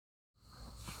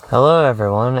Hello,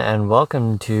 everyone, and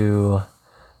welcome to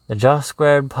the Josh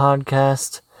Squared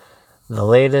podcast, the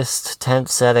latest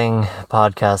tent-setting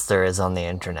podcast there is on the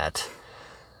internet.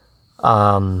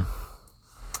 I'm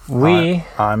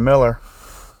Miller.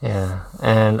 Yeah,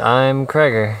 and I'm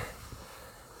Kreger.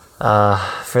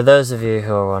 For those of you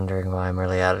who are wondering why I'm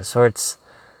really out of sorts,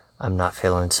 I'm not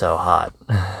feeling so hot.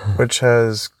 Which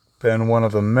has been one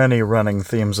of the many running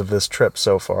themes of this trip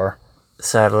so far.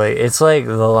 Sadly, it's like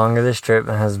the longer this trip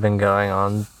has been going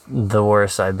on, the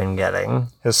worse I've been getting.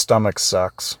 His stomach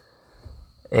sucks.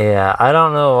 Yeah, I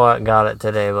don't know what got it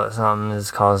today, but something is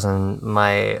causing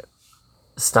my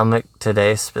stomach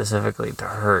today specifically to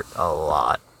hurt a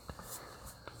lot.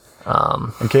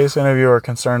 In case any of you are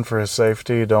concerned for his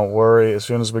safety, don't worry. As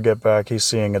soon as we get back, he's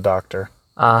seeing a doctor.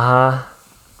 Uh-huh.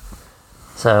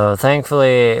 So,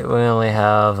 thankfully, we only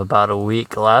have about a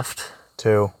week left.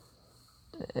 2.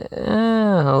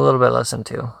 A little bit less than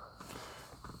 2.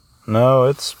 No,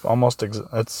 it's almost,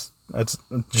 it's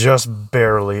just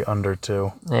barely under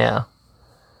 2. Yeah.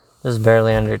 Just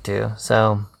barely under 2.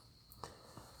 So,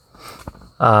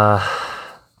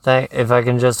 if I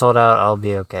can just hold out, I'll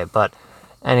be okay. But,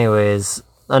 anyways,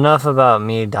 enough about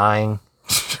me dying.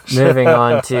 Moving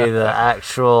on to the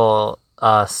actual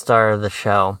star of the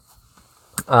show.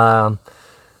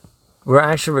 We're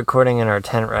actually recording in our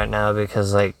tent right now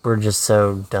because, we're just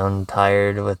so done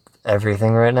tired with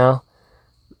everything right now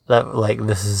that,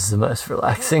 this is the most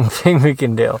relaxing thing we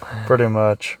can do. Pretty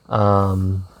much.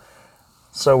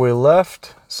 So we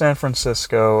left San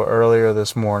Francisco earlier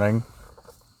this morning.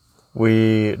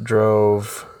 We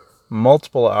drove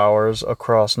multiple hours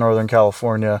across Northern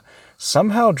California,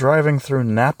 somehow driving through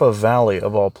Napa Valley,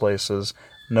 of all places.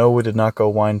 No, we did not go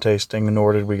wine tasting,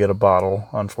 nor did we get a bottle,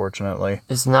 unfortunately.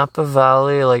 Is Napa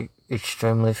Valley,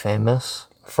 extremely famous?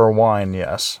 For wine,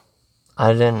 yes.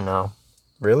 I didn't know.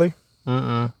 Really?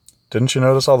 Mm-mm. Didn't you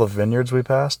notice all the vineyards we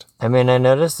passed? I mean, I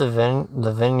noticed the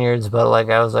vineyards, but,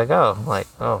 I was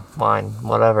oh, wine,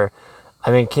 whatever.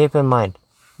 I mean, keep in mind,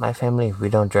 my family, we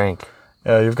don't drink.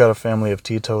 Yeah, you've got a family of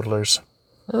teetotalers.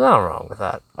 There's nothing wrong with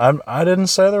that. I didn't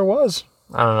say there was.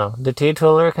 I don't know. The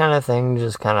teetotaler kind of thing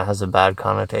just kind of has a bad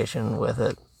connotation with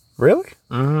it. Really?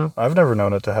 Mm-hmm. I've never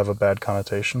known it to have a bad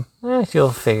connotation.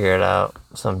 You'll figure it out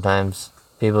sometimes.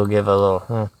 People give a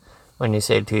little, when you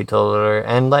say teetotaler.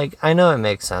 And, I know it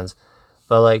makes sense.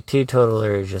 But,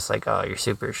 teetotaler is just oh, you're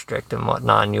super strict and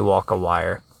whatnot, and you walk a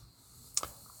wire.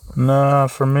 Nah,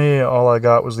 for me, all I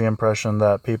got was the impression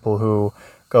that people who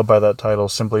go by that title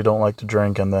simply don't like to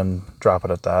drink and then drop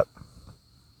it at that.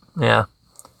 Yeah.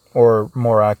 Or,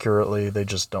 more accurately, they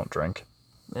just don't drink.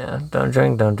 Yeah, don't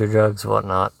drink, don't do drugs,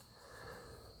 whatnot.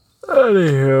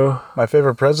 Anywho. My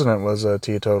favorite president was a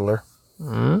teetotaler.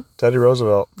 Hmm? Teddy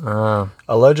Roosevelt. Oh.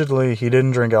 Allegedly, he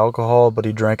didn't drink alcohol, but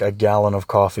he drank a gallon of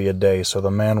coffee a day, so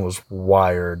the man was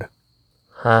wired.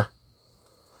 Huh.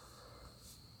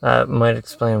 That might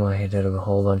explain why he did a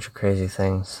whole bunch of crazy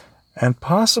things. And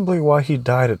possibly why he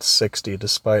died at 60,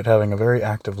 despite having a very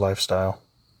active lifestyle.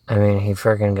 I mean, he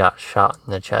freaking got shot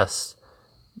in the chest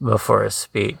before his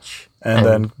speech. And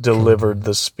then delivered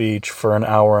the speech for an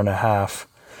hour and a half.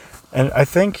 And I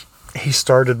think he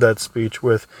started that speech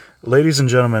with, "Ladies and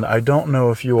gentlemen, I don't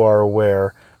know if you are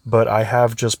aware, but I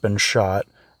have just been shot,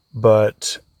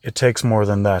 but it takes more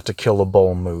than that to kill a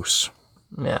bull moose."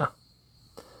 Yeah.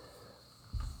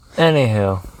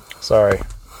 Anywho. Sorry.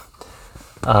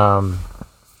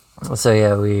 So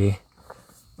yeah, we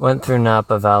went through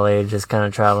Napa Valley, just kind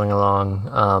of traveling along.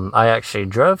 I actually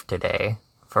drove today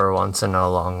for once in a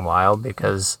long while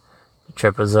because the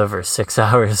trip was over 6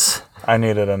 hours. I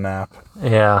needed a nap.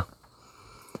 Yeah.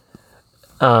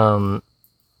 And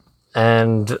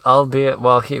albeit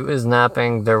while he was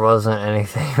napping, there wasn't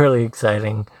anything really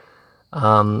exciting.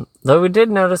 Though we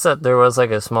did notice that there was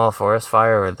a small forest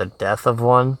fire or the death of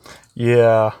one.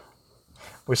 Yeah.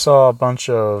 We saw a bunch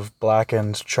of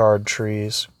blackened, charred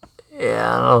trees.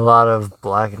 Yeah, and a lot of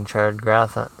black and charred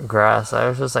grass. I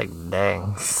was just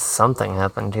dang, something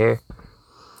happened here.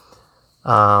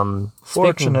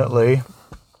 Fortunately,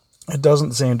 it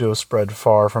doesn't seem to have spread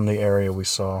far from the area we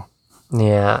saw.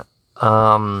 Yeah.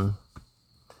 On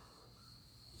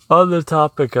the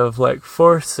topic of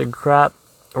forests and crap,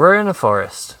 we're in a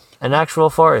forest. An actual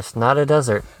forest, not a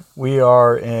desert. We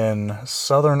are in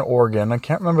southern Oregon. I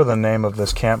can't remember the name of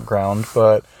this campground,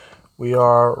 but we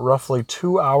are roughly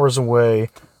 2 hours away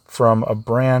from a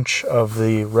branch of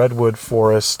the Redwood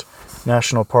Forest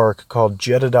National Park called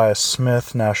Jedediah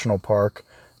Smith National Park.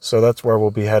 So that's where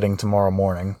we'll be heading tomorrow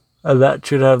morning. And that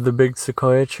should have the big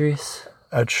sequoia trees?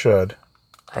 It should.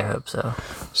 I hope so.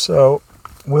 So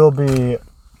we'll be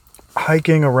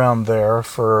hiking around there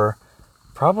for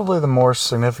probably the more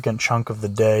significant chunk of the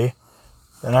day.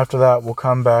 Then after that, we'll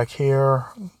come back here,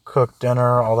 cook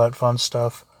dinner, all that fun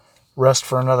stuff, rest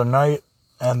for another night,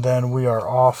 and then we are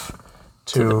off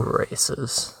to the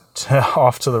races.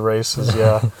 Off to the races,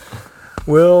 yeah.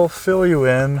 We'll fill you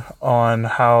in on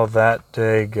how that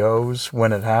day goes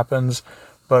when it happens,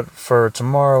 but for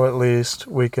tomorrow at least,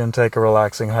 we can take a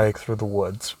relaxing hike through the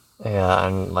woods. Yeah,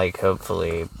 and like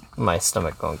hopefully my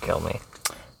stomach won't kill me.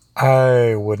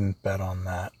 I wouldn't bet on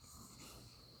that.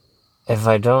 If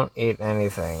I don't eat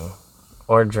anything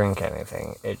or drink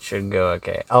anything, it should go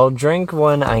okay. I'll drink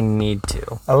when I need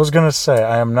to. I was gonna say,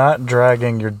 I am not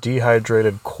dragging your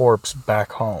dehydrated corpse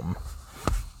back home.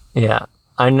 Yeah,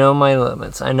 I know my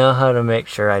limits. I know how to make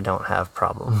sure I don't have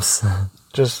problems.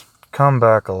 Just come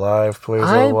back alive, please.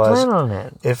 I Otherwise, plan on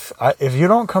it. If you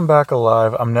don't come back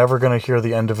alive, I'm never gonna hear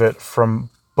the end of it from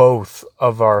both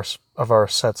of our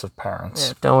sets of parents.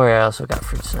 Yeah, don't worry, I also got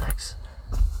fruit snacks.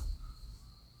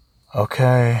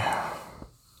 Okay.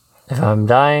 If I'm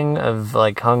dying of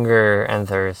like hunger and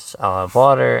thirst, I'll have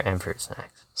water and fruit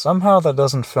snacks. Somehow that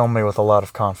doesn't fill me with a lot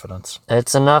of confidence.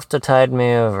 It's enough to tide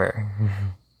me over.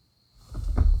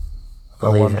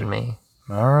 Believe in me.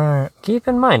 Alright. Keep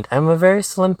in mind, I'm a very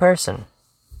slim person.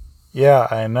 Yeah,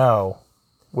 I know.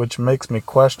 Which makes me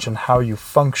question how you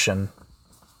function.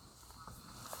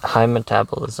 High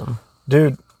metabolism.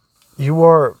 Dude, you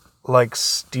are like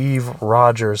Steve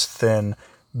Rogers thin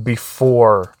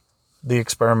before the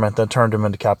experiment that turned him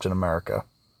into Captain America.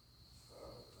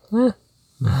 It's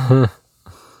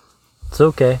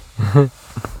okay.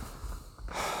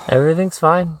 Everything's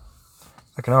fine.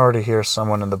 I can already hear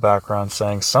someone in the background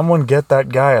saying, "Someone get that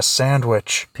guy a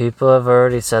sandwich." People have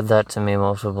already said that to me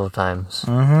multiple times.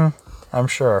 Mm-hmm. I'm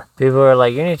sure. People are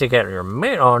like, you need to get your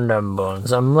meat on them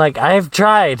bones. I'm like, I've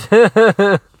tried.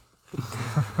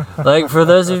 Like, for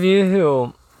those of you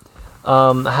who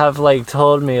have, like,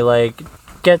 told me, like,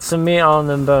 get some meat on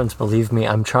them bones. Believe me,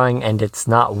 I'm trying and it's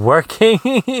not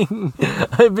working.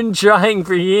 I've been trying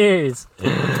for years.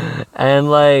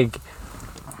 And, like,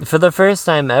 for the first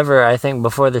time ever, I think,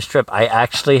 before this trip, I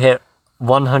actually hit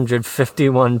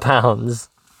 151 pounds.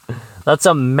 That's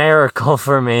a miracle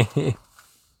for me.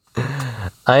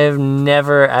 I have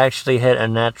never actually hit a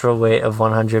natural weight of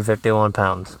 151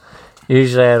 pounds.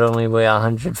 Usually I'd only weigh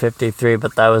 153,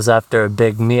 but that was after a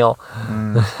big meal.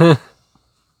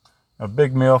 A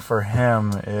big meal for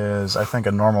him is, I think,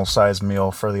 a normal size meal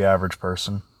for the average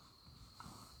person.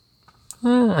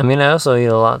 I mean, I also eat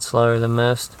a lot slower than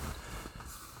most.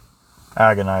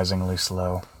 Agonizingly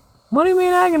slow. What do you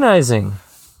mean agonizing?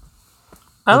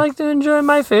 I like to enjoy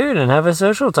my food and have a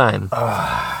social time.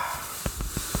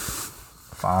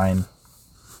 Fine.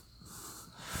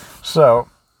 So,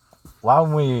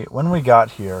 when we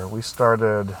got here, we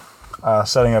started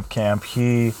setting up camp.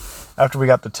 After we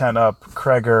got the tent up,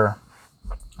 Kreger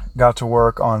got to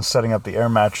work on setting up the air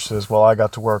mattresses while I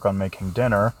got to work on making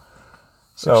dinner.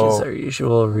 So, which is our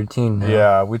usual routine now.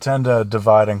 Yeah, we tend to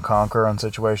divide and conquer on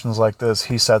situations like this.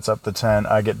 He sets up the tent,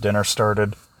 I get dinner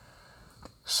started.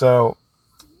 So,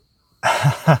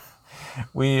 I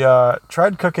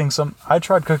tried cooking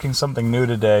something new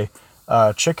today.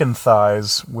 Chicken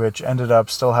thighs, which ended up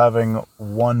still having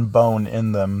one bone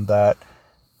in them that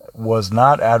was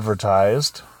not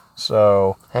advertised.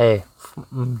 So, hey,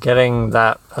 getting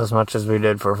that as much as we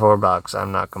did for $4,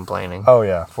 I'm not complaining. Oh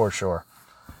yeah, for sure.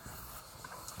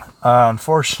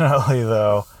 Unfortunately,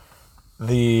 though,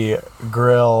 the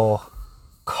grill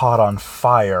caught on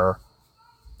fire.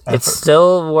 It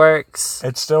still works.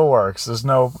 It still works. There's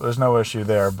no issue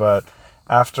there. But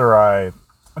after I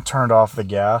turned off the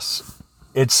gas,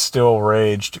 it still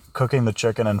raged, cooking the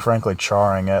chicken and frankly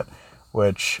charring it,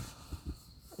 which,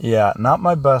 yeah, not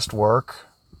my best work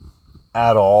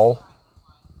at all.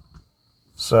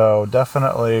 So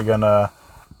definitely gonna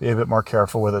be a bit more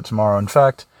careful with it tomorrow. In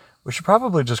fact, we should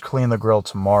probably just clean the grill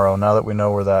tomorrow now that we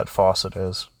know where that faucet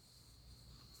is.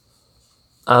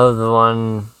 Oh, the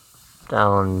one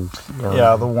down.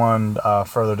 Yeah, the one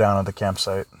further down at the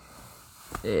campsite.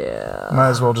 Yeah. Might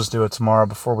as well just do it tomorrow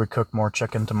before we cook more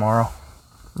chicken tomorrow.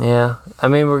 Yeah. I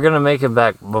mean, we're going to make it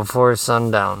back before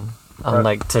sundown,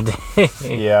 unlike today.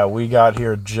 Yeah, we got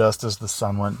here just as the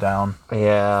sun went down.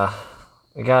 Yeah.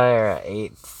 We got here at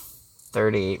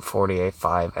 8:30, 8:40,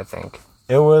 8:05, I think.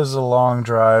 It was a long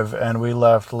drive, and we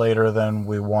left later than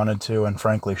we wanted to, and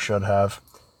frankly should have.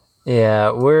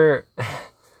 Yeah, we've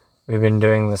been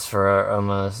doing this for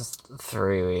almost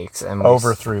 3 weeks. And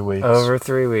Over 3 weeks. Over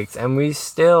 3 weeks. And we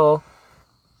still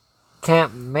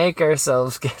can't make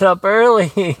ourselves get up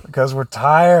early. Because we're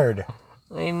tired.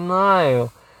 I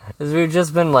know. Because we've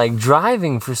just been, like,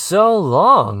 driving for so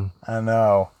long. I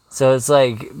know. So it's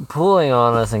like pulling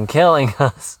on us and killing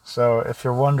us. So if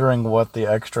you're wondering what the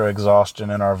extra exhaustion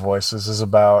in our voices is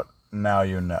about, now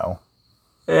you know.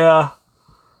 Yeah.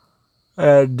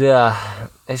 And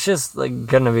it's just like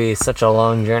gonna be such a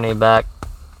long journey back.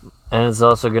 And it's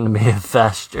also gonna be a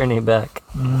fast journey back.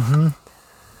 Mm-hmm.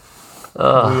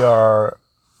 We are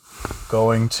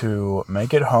going to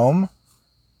make it home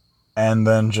and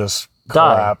then just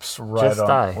collapse right just on.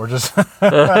 Die. We're just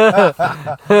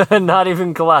not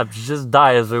even collapse, just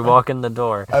die as we walk in the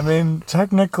door. I mean,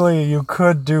 technically you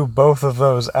could do both of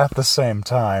those at the same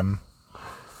time.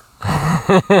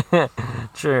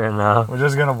 Sure enough. We're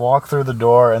just gonna walk through the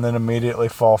door and then immediately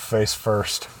fall face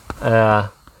first. Yeah.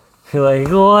 You're like,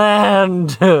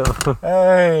 land!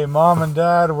 Hey, Mom and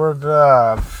Dad, we're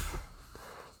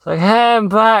It's like, hey, I'm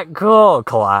back, cool.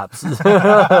 Collapse.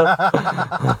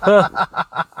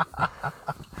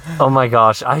 Oh my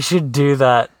gosh, I should do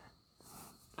that.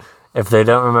 If they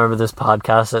don't remember this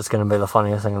podcast, that's going to be the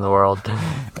funniest thing in the world.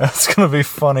 It's gonna be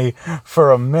funny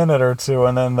for a minute or two,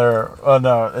 and then oh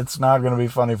no, it's not gonna be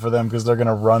funny for them because they're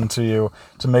gonna run to you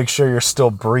to make sure you're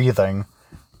still breathing,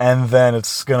 and then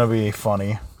it's gonna be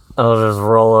funny. I'll just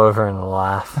roll over and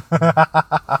laugh.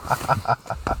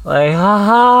 Like,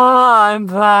 haha, I'm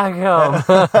back home.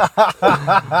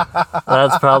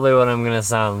 That's probably what I'm going to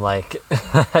sound like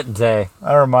that day.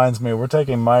 That reminds me, we're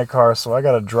taking my car, so I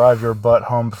gotta drive your butt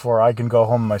home before I can go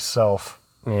home myself.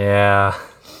 Yeah.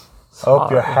 Hope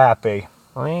you're happy.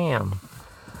 I am.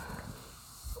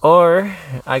 Or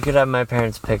I could have my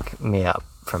parents pick me up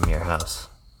from your house.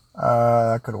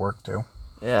 That could work too.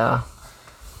 Yeah.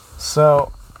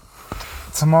 So,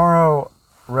 tomorrow,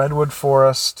 Redwood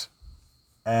Forest,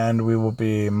 and we will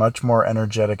be much more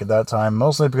energetic at that time,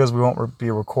 mostly because we won't be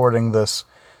recording this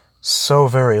so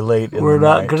very late in We're the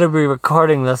not night. going to be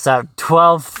recording this at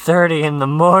 12:30 in the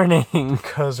morning.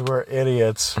 Because we're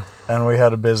idiots, and we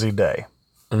had a busy day.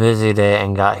 A busy day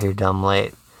and got here dumb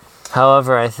late.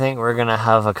 However, I think we're going to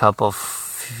have a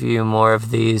few more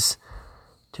of these,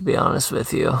 to be honest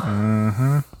with you.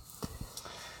 Mm-hmm.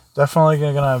 Definitely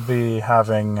gonna be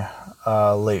having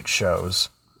late shows.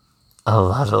 A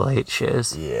lot of late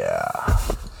shows. Yeah.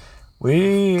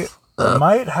 We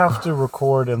might have to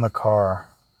record in the car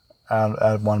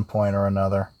at one point or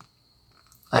another.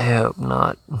 I hope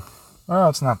not. Well,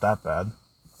 it's not that bad.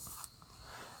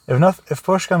 If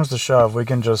push comes to shove, we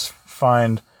can just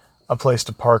find a place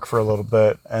to park for a little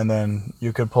bit, and then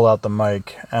you could pull out the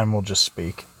mic and we'll just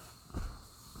speak.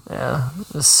 Yeah,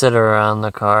 just sit around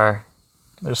the car.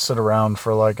 Just sit around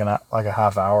for like a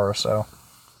half hour or so.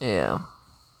 Yeah.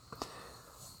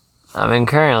 I mean,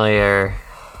 currently our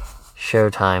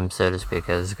show time, so to speak,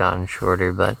 has gotten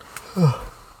shorter, but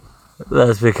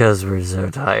that's because we're so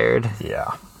tired.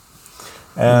 Yeah.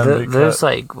 And there's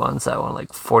like ones that went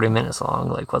like 40 minutes long.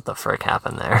 Like, what the frick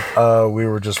happened there? We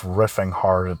were just riffing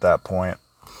hard at that point.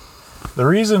 The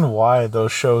reason why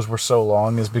those shows were so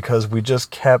long is because we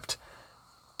just kept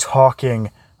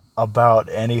talking about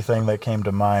anything that came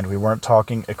to mind. We weren't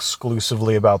talking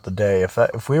exclusively about the day.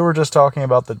 If we were just talking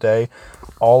about the day,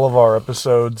 all of our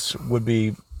episodes would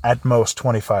be at most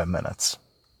 25 minutes.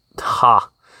 Ha!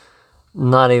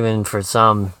 Not even for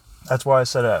some. That's why I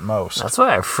said at most. That's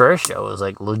why our first show was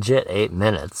like legit 8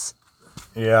 minutes.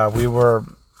 Yeah, they were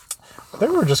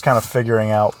just kind of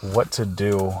figuring out what to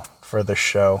do for the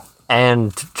show.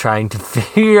 And trying to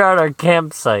figure out our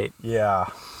campsite. Yeah.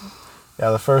 Yeah,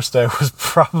 the first day was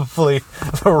probably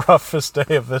the roughest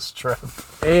day of this trip.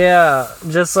 Yeah,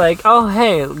 just like, oh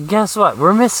hey, guess what?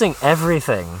 We're missing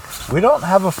everything. We don't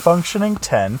have a functioning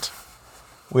tent.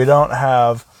 We don't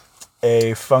have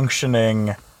a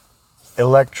functioning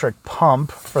electric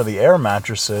pump for the air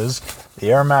mattresses.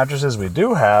 The air mattresses we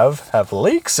do have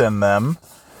leaks in them.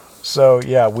 So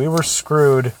yeah, we were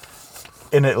screwed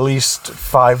in at least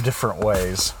 5 different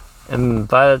ways. And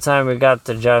by the time we got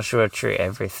to Joshua Tree,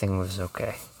 everything was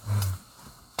okay.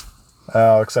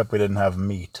 Oh, except we didn't have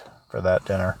meat for that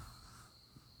dinner.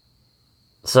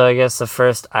 So I guess the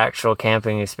first actual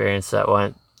camping experience that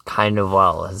went kind of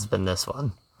well has been this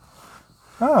one.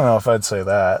 I don't know if I'd say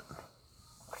that.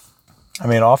 I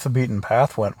mean, off the beaten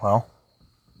path went well.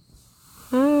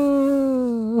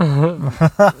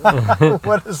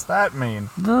 What does that mean?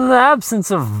 The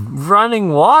absence of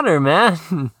running water,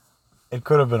 man. It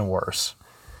could have been worse.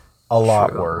 A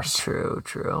lot worse. True.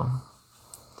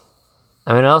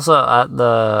 I mean, also at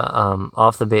the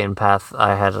off the beaten path,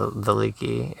 I had the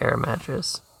leaky air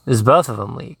mattress. Because both of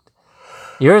them leaked.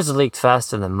 Yours leaked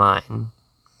faster than mine.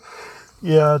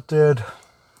 Yeah, it did.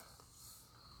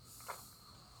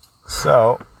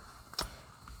 So,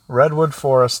 Redwood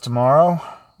Forest tomorrow.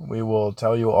 We will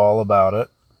tell you all about it.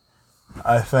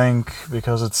 I think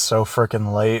because it's so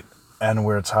freaking late and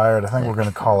we're tired, I think we're going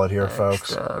to call it here,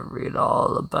 folks. Read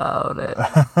all about it.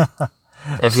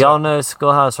 If y'all know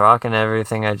Schoolhouse Rock and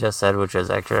everything I just said, which is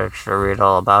extra, read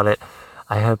all about it.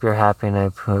 I hope you're happy, and I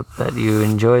hope that you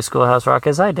enjoy Schoolhouse Rock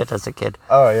as I did as a kid.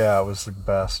 Oh, yeah, it was the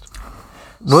best.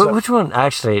 Which one,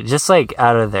 actually, just like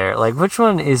out of there, like which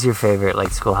one is your favorite,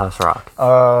 like Schoolhouse Rock?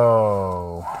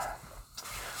 Oh.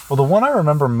 Well, the one I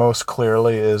remember most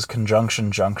clearly is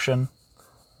Conjunction Junction.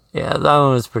 Yeah, that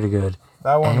one was pretty good.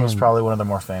 That one was probably one of the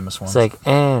more famous ones. It's like,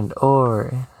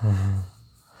 or.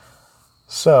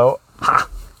 So,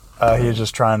 he's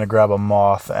just trying to grab a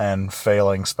moth and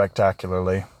failing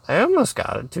spectacularly. I almost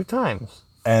got it 2 times.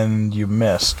 And you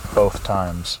missed both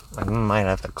times. I might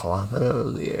have to claw it out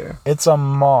of the air. It's a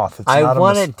moth. It's I not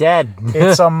want it dead.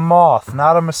 It's a moth,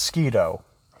 not a mosquito.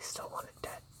 I still want it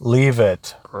dead. Leave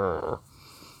it.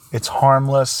 It's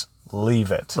harmless.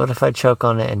 Leave it. What if I choke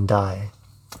on it and die?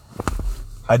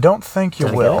 I don't think you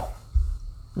Did I will. get it?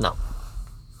 No.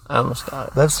 I almost got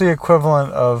it. That's the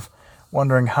equivalent of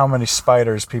wondering how many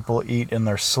spiders people eat in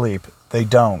their sleep. They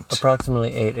don't.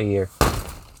 Approximately 8 a year.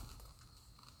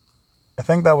 I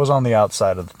think that was on the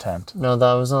outside of the tent. No,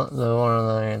 that was not the one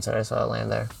on the inside. I saw it land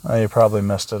there. Oh, you probably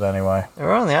missed it anyway. If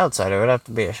we're on the outside, it would have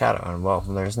to be a shadow, and well,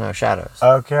 there's no shadows.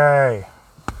 Okay.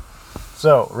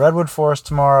 So, Redwood Forest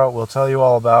tomorrow. We'll tell you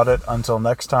all about it. Until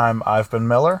next time, I've been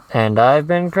Miller. And I've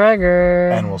been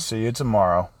Kreger. And we'll see you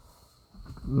tomorrow.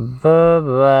 Bye-bye.